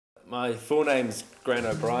My full name's Grant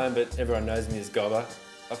O'Brien, but everyone knows me as Goba.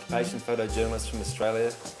 Occupation photojournalist from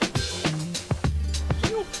Australia.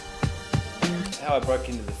 How I broke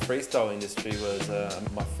into the freestyle industry was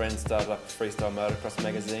my friend started up a freestyle motocross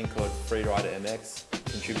magazine called Freerider MX.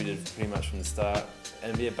 Contributed pretty much from the start,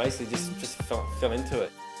 and yeah, basically just fell into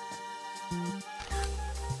it.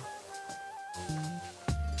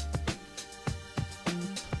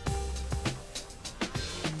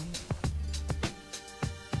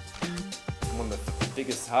 One of the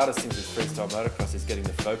biggest, hardest things with freestyle motocross is getting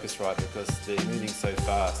the focus right, because they're moving so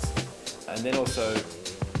fast. And then also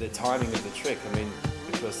the timing of the trick. I mean,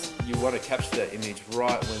 because you want to capture that image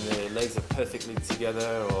right when their legs are perfectly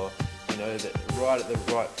together, or you know, right at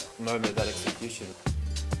the right moment of that execution.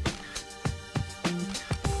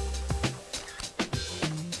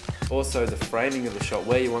 Also the framing of the shot,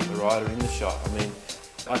 where you want the rider in the shot. I mean,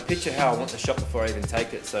 I picture how I want the shot before I even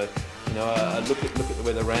take it. So, you know, I look at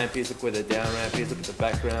where the ramp is, look where the down ramp is, look at the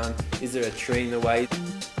background. Is there a tree in the way?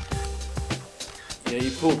 You know,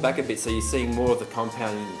 you pull back a bit so you're seeing more of the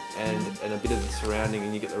compound and a bit of the surrounding,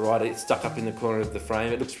 and you get the rider stuck up in the corner of the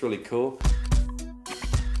frame. It looks really cool.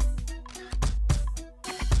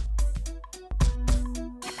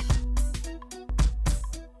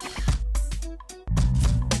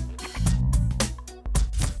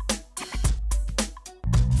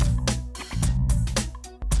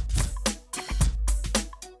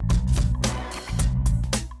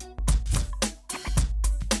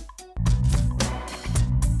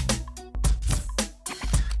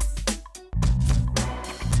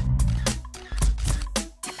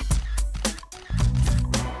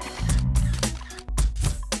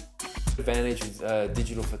 The advantage with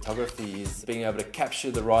digital photography is being able to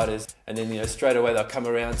capture the riders, and then, you know, straight away they'll come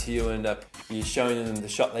around to you and you're showing them the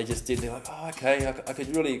shot they just did. They're like, oh, okay, I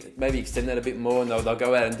could really maybe extend that a bit more, and they'll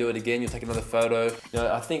go out and do it again. You'll take another photo. You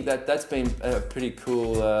know, I think that's been pretty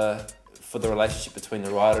cool for the relationship between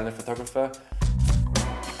the rider and the photographer.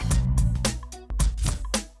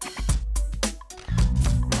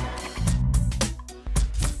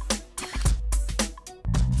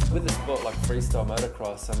 With a sport like freestyle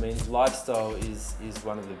motocross, I mean, lifestyle is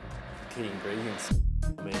one of the key ingredients.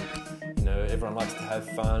 I mean, you know, everyone likes to have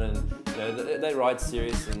fun, and you know, they ride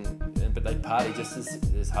serious, but they party just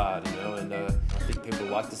as hard, you know. And I think people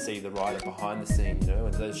like to see the rider behind the scene, you know,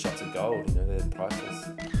 and those shots are gold, you know, they're priceless.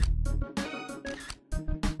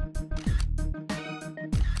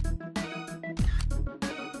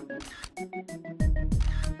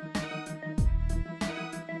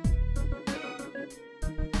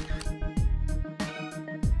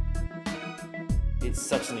 It's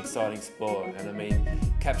such an exciting sport, and I mean,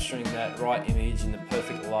 capturing that right image in the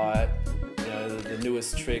perfect light, you know, the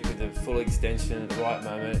newest trick with the full extension at the right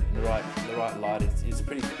moment, the right light, it's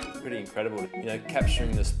pretty incredible. You know,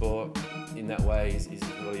 capturing the sport in that way is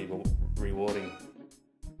really rewarding.